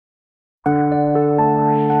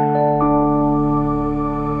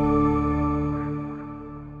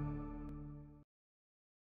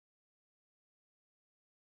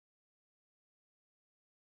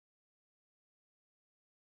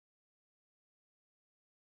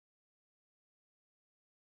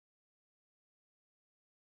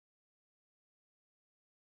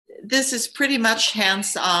this is pretty much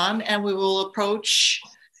hands-on, and we will approach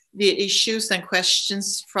the issues and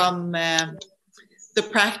questions from the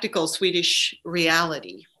practical Swedish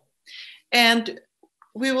reality. And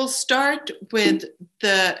we will start with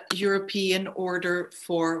the European Order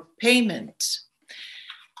for Payment.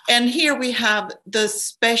 And here we have the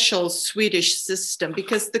special Swedish system,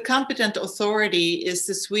 because the competent authority is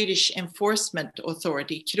the Swedish enforcement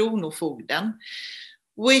authority, Kronofogden,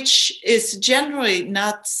 which is generally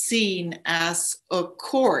not seen as a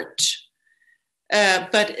court,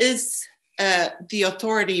 but is the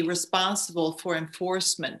authority responsible for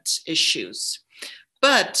enforcement issues.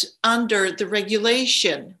 But under the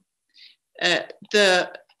regulation,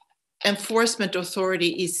 the enforcement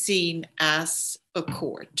authority is seen as a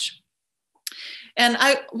court. And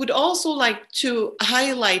I would also like to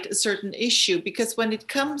highlight a certain issue, because when it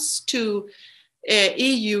comes to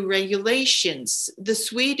EU regulations, the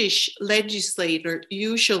Swedish legislator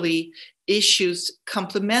usually issues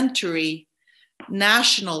complementary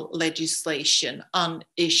national legislation on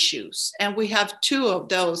issues. And we have two of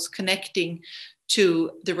those connecting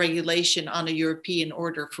to the regulation on a European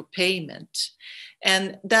order for payment.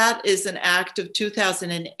 And that is an act of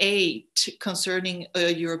 2008 concerning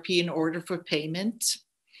a European order for payment,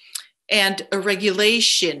 and a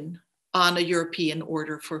regulation on a European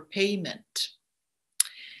order for payment.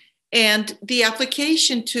 And the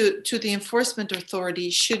application to the enforcement authority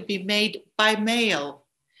should be made by mail,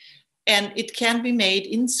 and it can be made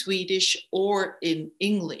in Swedish or in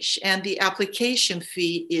English. And the application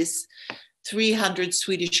fee is 300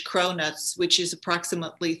 Swedish kronas, which is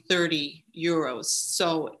approximately 30 euros.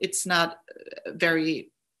 So it's not a very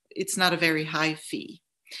high fee.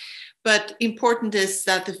 But important is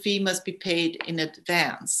that the fee must be paid in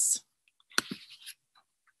advance.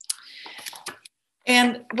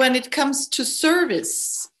 And when it comes to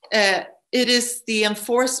service, it is the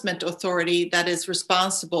enforcement authority that is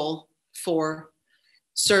responsible for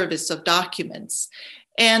service of documents.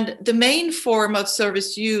 And the main form of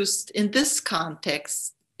service used in this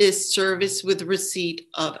context is service with receipt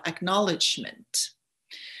of acknowledgement.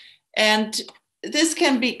 And this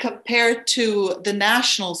can be compared to the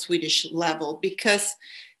national Swedish level, because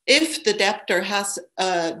if the debtor has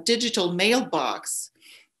a digital mailbox,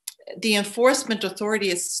 the enforcement authority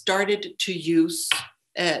has started to use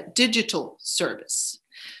digital service.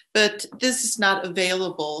 But this is not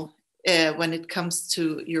available when it comes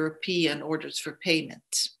to European orders for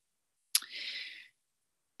payment.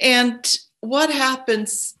 And what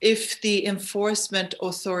happens if the enforcement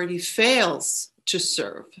authority fails to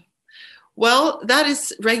serve? Well, that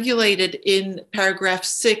is regulated in paragraph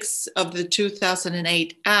 6 of the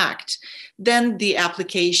 2008 Act. Then the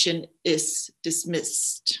application is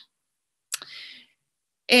dismissed.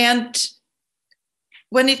 And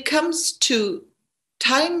when it comes to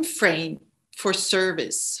time frame for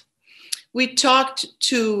service, we talked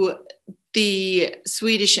to the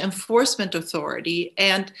Swedish enforcement authority,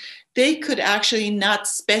 and they could actually not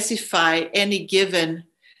specify any given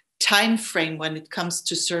time frame when it comes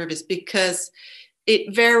to service, because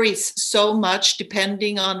it varies so much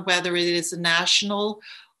depending on whether it is a national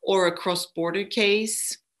or a cross-border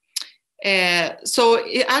case. So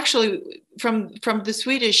it actually, from the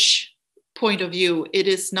Swedish point of view, it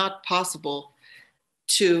is not possible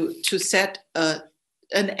to set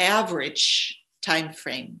an average time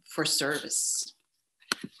frame for service.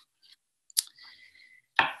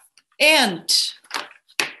 And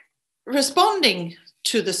responding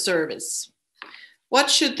to the service, what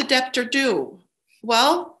should the debtor do?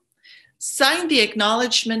 Well, sign the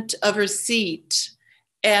acknowledgement of receipt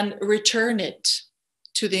and return it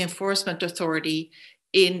to the enforcement authority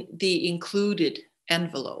in the included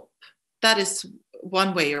envelope. That is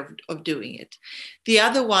one way of doing it. The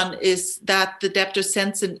other one is that the debtor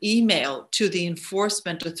sends an email to the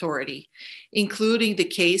enforcement authority, including the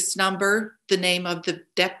case number, the name of the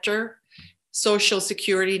debtor, social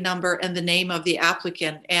security number, and the name of the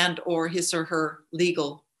applicant and or his or her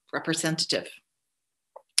legal representative.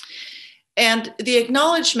 And the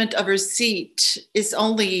acknowledgement of receipt is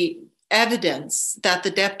only evidence that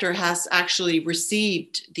the debtor has actually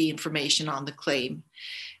received the information on the claim.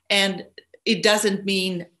 And it doesn't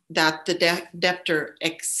mean that the debtor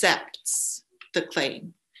accepts the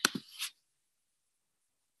claim.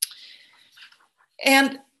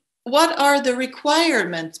 And what are the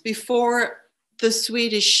requirements before the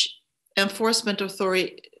Swedish enforcement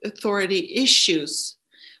authority issues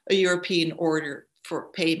a European order for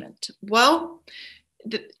payment? Well,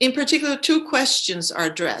 in particular, two questions are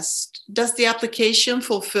addressed. Does the application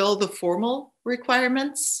fulfill the formal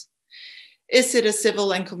requirements? Is it a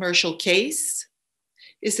civil and commercial case?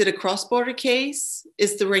 Is it a cross-border case?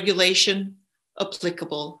 Is the regulation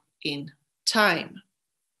applicable in time?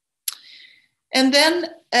 And then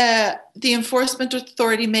the enforcement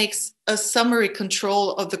authority makes a summary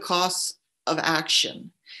control of the cause of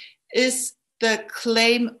action. Is the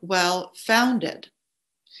claim well founded?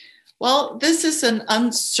 Well, this is an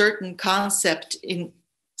uncertain concept in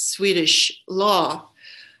Swedish law,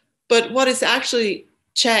 but what is actually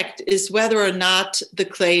checked is whether or not the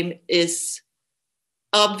claim is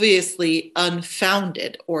obviously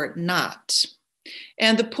unfounded or not.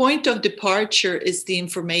 And the point of departure is the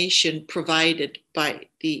information provided by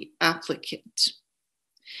the applicant.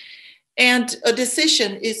 And a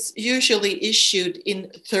decision is usually issued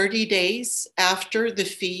in 30 days after the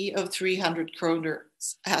fee of 300 kronor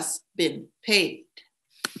has been paid.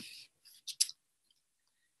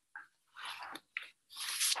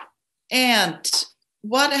 And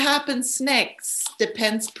what happens next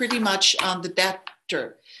depends pretty much on the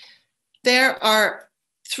debtor. There are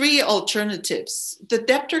three alternatives. The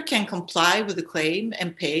debtor can comply with the claim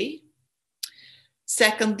and pay.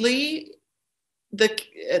 Secondly,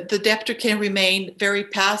 the debtor can remain very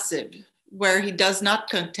passive, where he does not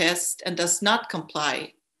contest and does not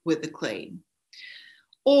comply with the claim,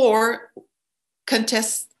 or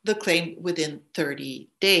contest the claim within 30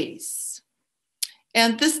 days.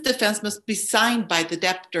 And this defense must be signed by the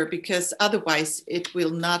debtor, because otherwise it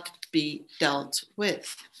will not be dealt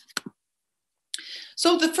with.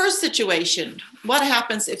 So the first situation, what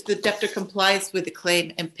happens if the debtor complies with the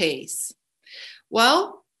claim and pays?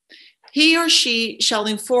 Well, he or she shall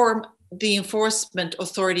inform the enforcement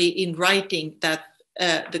authority in writing that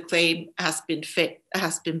the claim has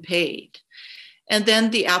been paid. And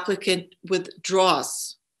then the applicant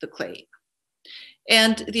withdraws the claim.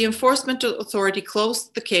 And the enforcement authority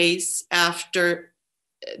closed the case after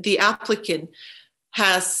the applicant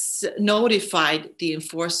has notified the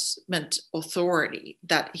enforcement authority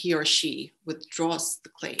that he or she withdraws the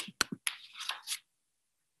claim.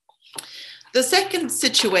 The second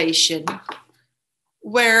situation,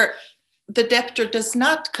 where the debtor does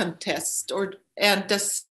not contest and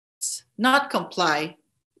does not comply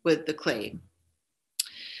with the claim,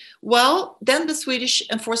 well, then the Swedish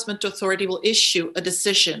enforcement authority will issue a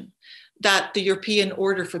decision that the European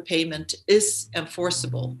order for payment is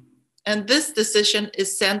enforceable. And this decision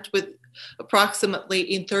is sent with approximately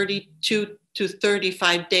in 32 to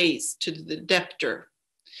 35 days to the debtor,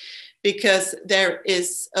 because there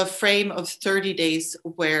is a frame of 30 days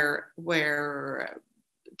where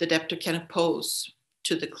the debtor can oppose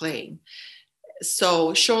to the claim.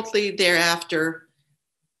 So shortly thereafter,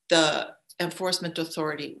 the enforcement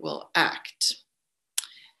authority will act.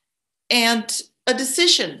 And a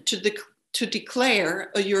decision to declare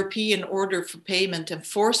a European order for payment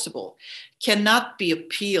enforceable cannot be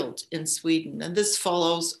appealed in Sweden. And this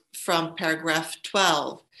follows from paragraph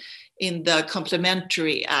 12 in the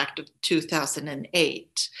Complementary Act of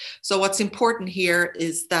 2008. So what's important here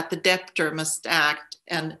is that the debtor must act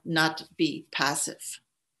and not be passive.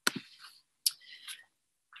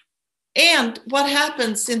 And what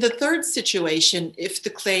happens in the third situation if the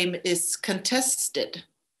claim is contested?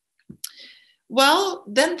 Well,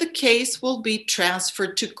 then the case will be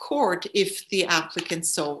transferred to court if the applicant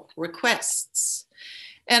so requests.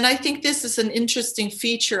 And I think this is an interesting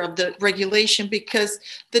feature of the regulation, because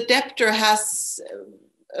the debtor has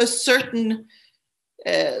a certain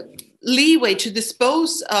leeway to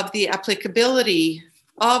dispose of the applicability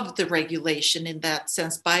of the regulation in that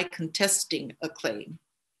sense by contesting a claim.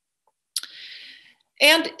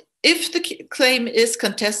 And if the claim is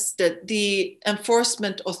contested, the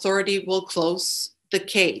enforcement authority will close the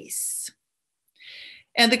case.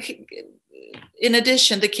 And in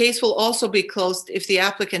addition, the case will also be closed if the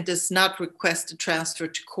applicant does not request a transfer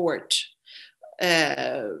to court.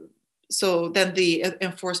 So then the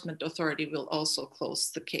enforcement authority will also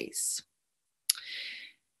close the case.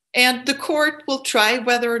 And the court will try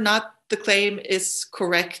whether or not the claim is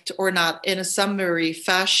correct or not in a summary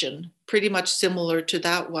fashion, pretty much similar to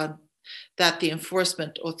that one that the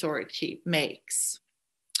enforcement authority makes.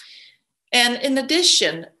 And in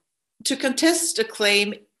addition, to contest a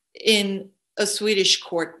claim in a Swedish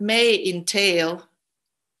court may entail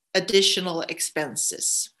additional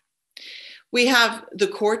expenses. We have the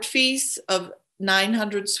court fees of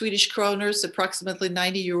 900 Swedish kroners, approximately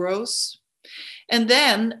 90 euros. And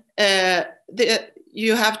then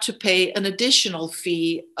you have to pay an additional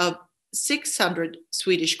fee of 600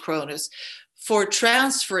 Swedish kroners for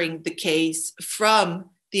transferring the case from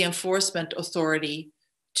the enforcement authority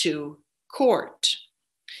to court.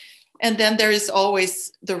 And then there is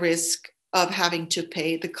always the risk of having to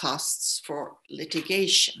pay the costs for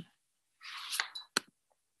litigation.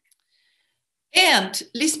 And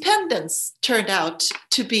lease pendants turned out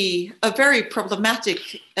to be a very problematic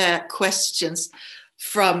questions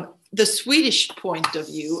from the Swedish point of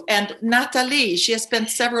view. And Nathalie, she has spent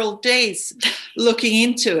several days looking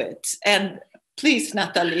into it. And please,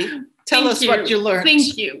 Nathalie, tell us what you learned.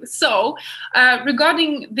 Thank you. So,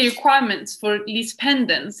 regarding the requirements for lease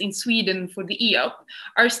pendants in Sweden for the EOP,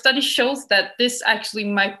 our study shows that this actually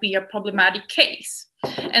might be a problematic case.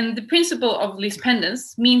 And the principle of lease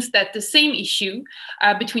pendants means that the same issue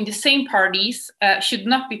between the same parties should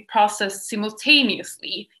not be processed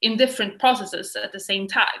simultaneously in different processes at the same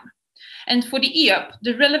time. And for the EOP,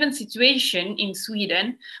 the relevant situation in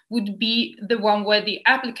Sweden would be the one where the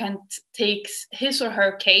applicant takes his or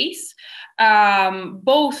her case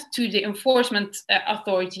both to the enforcement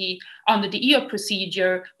authority under the EOP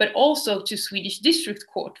procedure, but also to Swedish district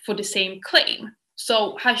court for the same claim.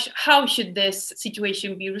 So how should this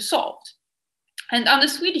situation be resolved? And under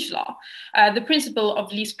Swedish law, the principle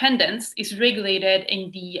of lease pendants is regulated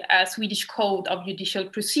in the Swedish Code of Judicial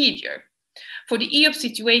Procedure. For the EOP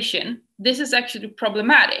situation, this is actually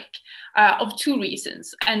problematic of two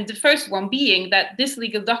reasons. And the first one being that this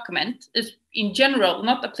legal document is in general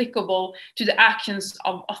not applicable to the actions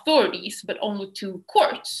of authorities, but only to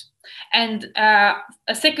courts. And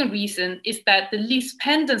a second reason is that the lease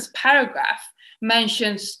pendants paragraph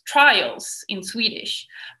mentions trials in Swedish,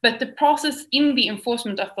 but the process in the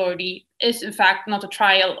enforcement authority is in fact not a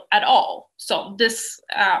trial at all. So this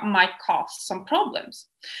might cause some problems.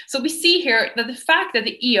 So we see here that the fact that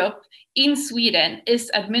the EOP in Sweden is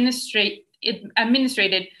administrated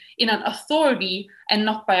in an authority and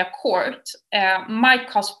not by a court might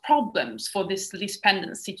cause problems for this lease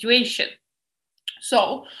pendants situation.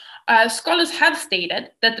 So scholars have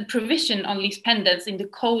stated that the provision on lease pendants in the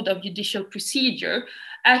Code of Judicial Procedure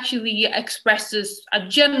actually expresses a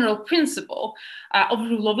general principle of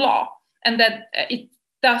rule of law, and that it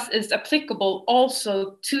thus is applicable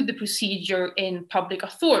also to the procedure in public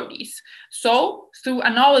authorities. So through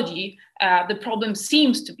analogy, the problem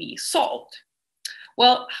seems to be solved.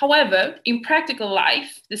 Well, however, in practical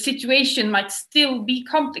life, the situation might still be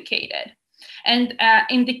complicated. And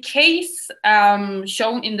in the case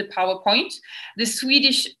shown in the PowerPoint, the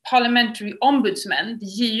Swedish parliamentary ombudsman, the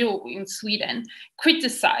JO in Sweden,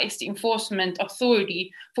 criticized the enforcement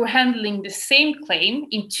authority for handling the same claim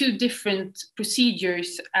in two different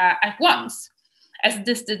procedures at once, as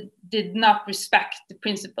this did not respect the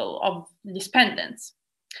principle of lease pendants.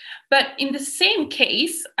 But in the same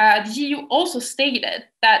case, the EU also stated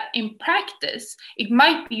that in practice, it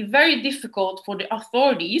might be very difficult for the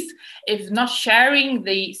authorities, if not sharing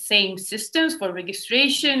the same systems for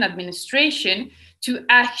registration, administration, to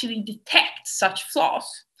actually detect such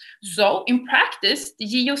flaws. So in practice, the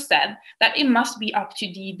EU said that it must be up to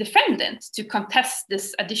the defendant to contest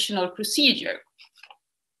this additional procedure.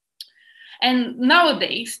 And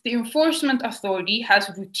nowadays, the enforcement authority has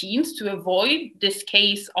routines to avoid this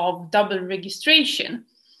case of double registration.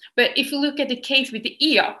 But if you look at the case with the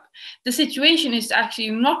EOP, the situation is actually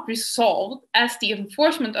not resolved, as the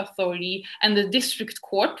enforcement authority and the district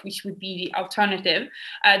court, which would be the alternative,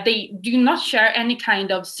 they do not share any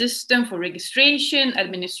kind of system for registration,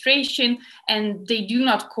 administration, and they do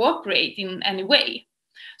not cooperate in any way.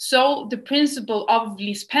 So the principle of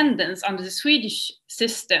lease pendants under the Swedish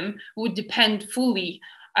system would depend fully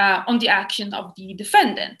on the action of the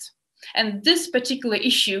defendant. And this particular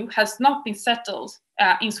issue has not been settled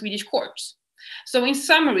in Swedish courts. So in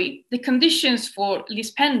summary, the conditions for lease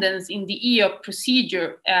pendants in the EOP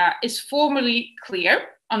procedure is formally clear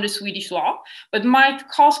under Swedish law, but might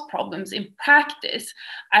cause problems in practice,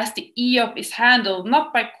 as the EOP is handled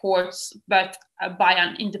not by courts, but by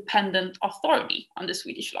an independent authority under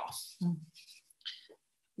Swedish law.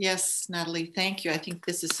 Yes, Nathalie, thank you. I think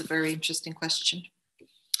this is a very interesting question.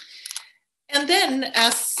 And then,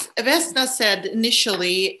 as Vesna said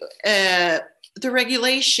initially, the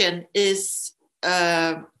regulation is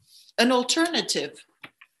an alternative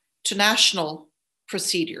to national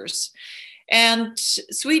procedures. And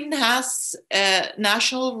Sweden has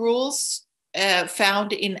national rules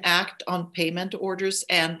found in Act on Payment Orders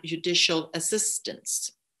and Judicial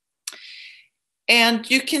Assistance. And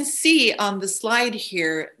you can see on the slide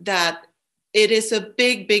here that it is a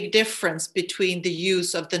big, big difference between the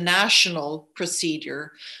use of the national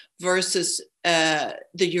procedure versus the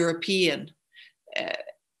European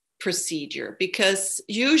procedure, because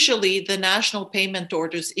usually the national payment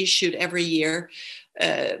orders issued every year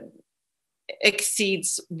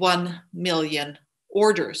exceeds 1 million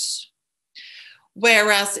orders.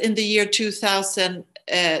 Whereas in the year 2000,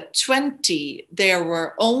 2020, there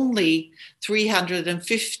were only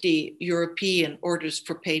 350 European orders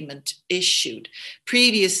for payment issued.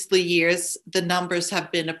 Previously years, the numbers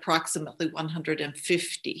have been approximately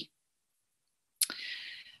 150.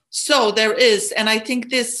 So there is, and I think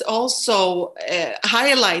this also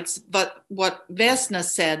highlights what Vesna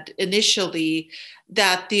said initially,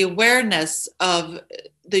 that the awareness of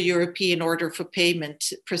the European order for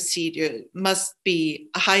payment procedure must be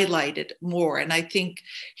highlighted more. And I think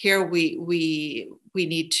here we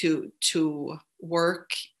need to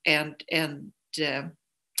work and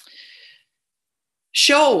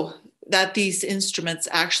show that these instruments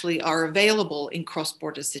actually are available in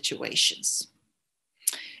cross-border situations.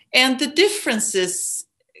 And the differences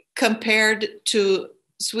compared to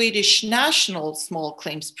Swedish national small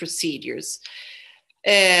claims procedures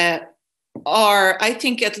are, I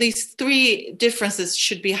think, at least three differences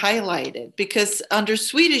should be highlighted, because under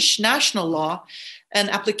Swedish national law, an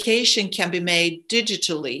application can be made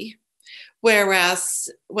digitally, whereas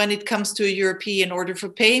when it comes to a European order for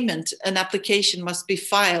payment, an application must be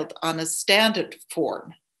filed on a standard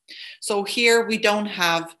form. So here we don't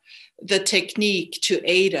have the technique to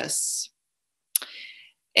aid us.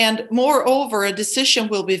 And moreover, a decision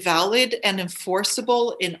will be valid and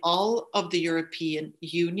enforceable in all of the European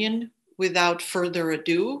Union without further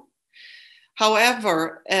ado.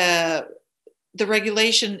 However, the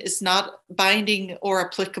regulation is not binding or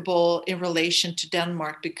applicable in relation to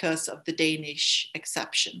Denmark because of the Danish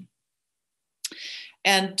exception.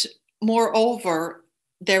 And moreover,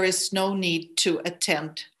 there is no need to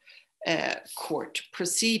attend court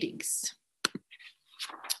proceedings.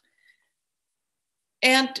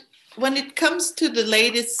 And when it comes to the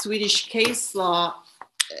latest Swedish case law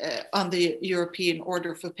on the European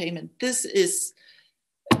order for payment, this is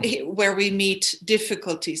where we meet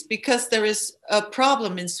difficulties, because there is a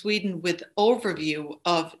problem in Sweden with overview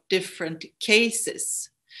of different cases.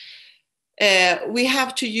 We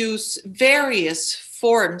have to use various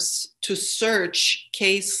forms to search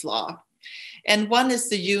case law. And one is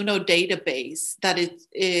the UNO database that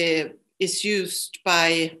is used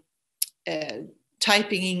by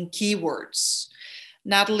typing in keywords.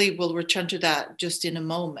 Nathalie will return to that just in a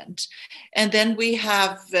moment. And then we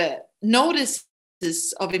have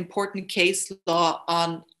notices of important case law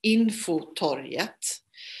on EN4CE.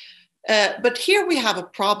 But here we have a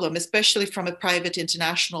problem, especially from a private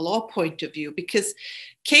international law point of view, because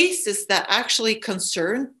cases that actually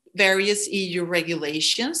concern various EU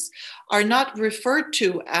regulations are not referred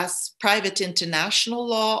to as private international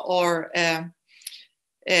law or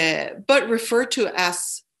but referred to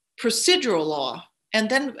as procedural law. And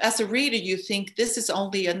then as a reader, you think this is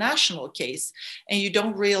only a national case, and you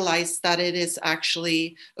don't realize that it is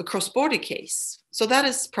actually a cross-border case. So that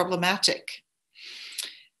is problematic.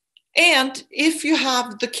 And if you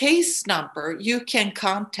have the case number, you can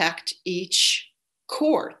contact each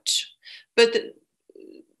court.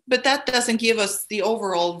 But that doesn't give us the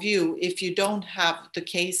overall view if you don't have the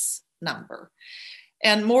case number.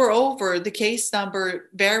 And moreover, the case number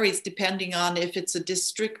varies depending on if it's a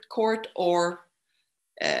district court or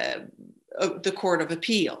the Court of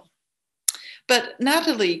Appeal. But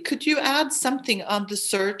Nathalie, could you add something on the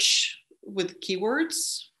search with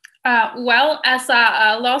keywords? Well, as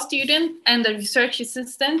a law student and a research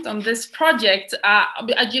assistant on this project,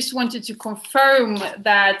 I just wanted to confirm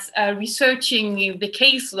that researching the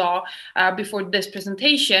case law before this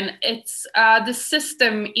presentation, it's the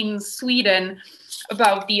system in Sweden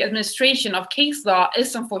about the administration of case law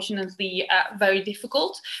is unfortunately very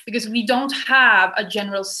difficult, because we don't have a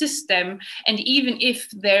general system, and even if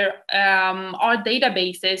there are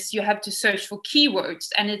databases, you have to search for keywords,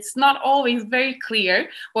 and it's not always very clear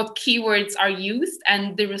what keywords are used,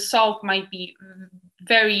 and the result might be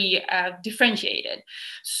very differentiated.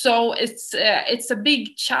 So it's a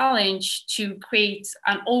big challenge to create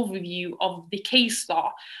an overview of the case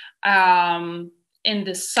law in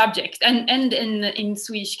this subject and in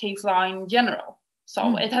Swedish case law in general.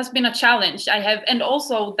 So it has been a challenge. And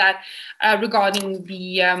also that regarding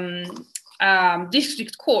the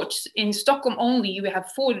district courts in Stockholm only, we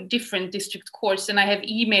have 4 different district courts, and I have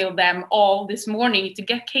emailed them all this morning to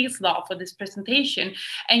get case law for this presentation.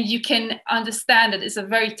 And you can understand that it's a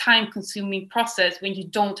very time-consuming process when you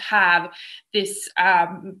don't have this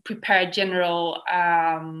prepared general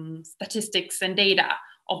statistics and data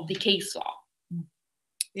of the case law.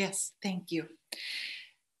 Yes, thank you.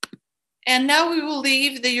 And now we will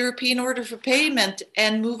leave the European Order for Payment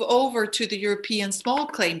and move over to the European Small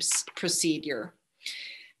Claims Procedure.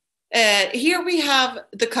 Here we have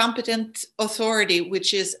the competent authority,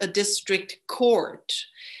 which is a district court.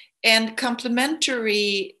 And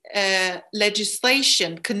complementary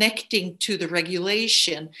legislation connecting to the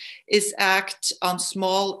regulation is Act on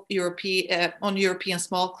European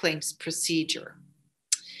Small Claims Procedure.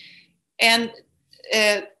 And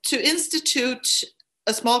to institute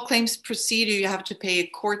a small claims procedure, you have to pay a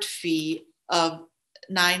court fee of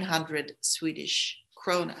 900 Swedish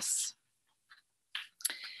kronas.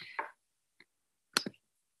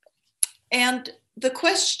 And the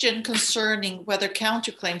question concerning whether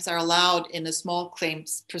counterclaims are allowed in a small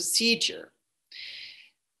claims procedure.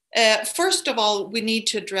 First of all, we need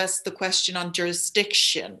to address the question on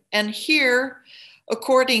jurisdiction. And here,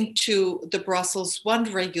 according to the Brussels I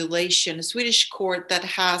regulation, a Swedish court that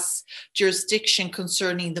has jurisdiction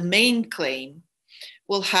concerning the main claim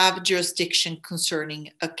will have jurisdiction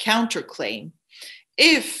concerning a counterclaim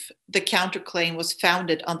if the counterclaim was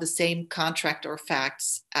founded on the same contract or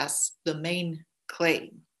facts as the main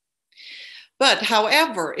claim. But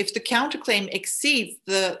however, if the counterclaim exceeds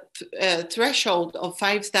the threshold of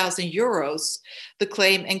 5,000 euros, the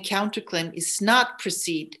claim and counterclaim is not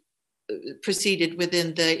proceeded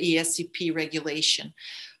within the ESCP regulation,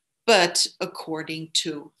 but according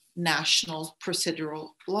to national procedural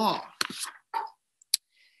law.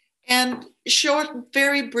 And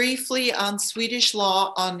very briefly on Swedish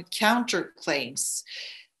law on counterclaims.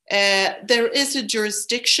 There is a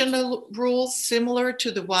jurisdictional rule similar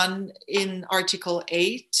to the one in Article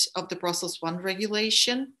 8 of the Brussels I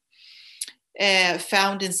regulation,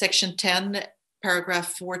 found in Section 10,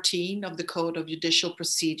 Paragraph 14 of the Code of Judicial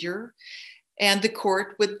Procedure. And the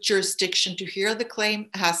court with jurisdiction to hear the claim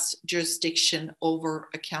has jurisdiction over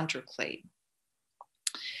a counterclaim.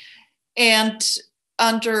 And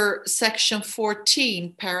under Section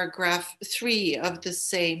 14, Paragraph 3 of the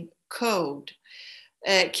same code,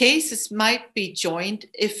 cases might be joined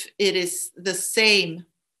if it is the same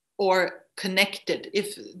or connected,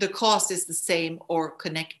 if the cause is the same or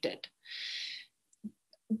connected.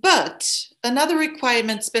 But another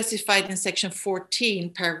requirement specified in Section 14,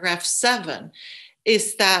 Paragraph 7,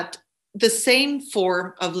 is that the same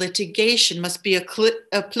form of litigation must be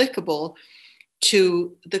applicable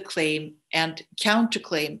to the claim and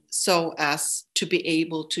counterclaim so as to be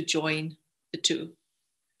able to join the two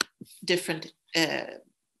different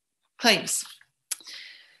claims.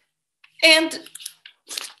 And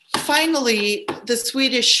finally, the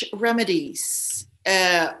Swedish remedies.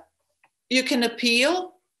 You can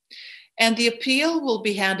appeal, and the appeal will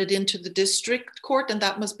be handed into the district court, and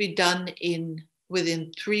that must be done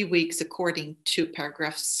within 3 weeks according to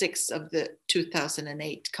Paragraph 6 of the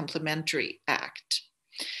 2008 Complementary Act.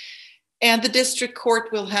 And the district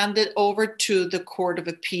court will hand it over to the Court of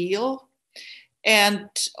Appeal, and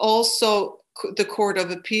also the Court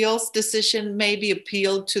of Appeal's decision may be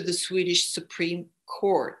appealed to the Swedish Supreme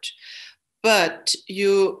Court, but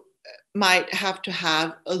you might have to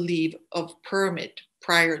have a leave of permit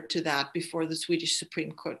prior to that before the Swedish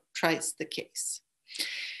Supreme Court tries the case.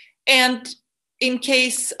 And in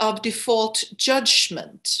case of default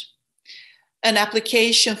judgment, an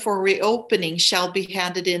application for reopening shall be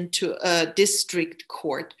handed into a district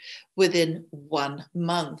court within 1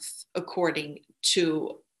 month, according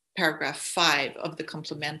to Paragraph 5 of the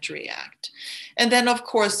Complementary Act. And then, of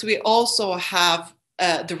course, we also have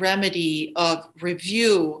the remedy of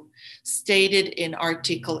review stated in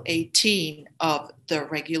Article 18 of the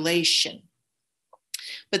regulation.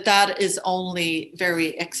 But that is only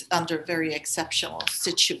under very exceptional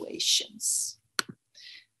situations.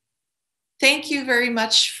 Thank you very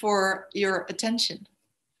much for your attention.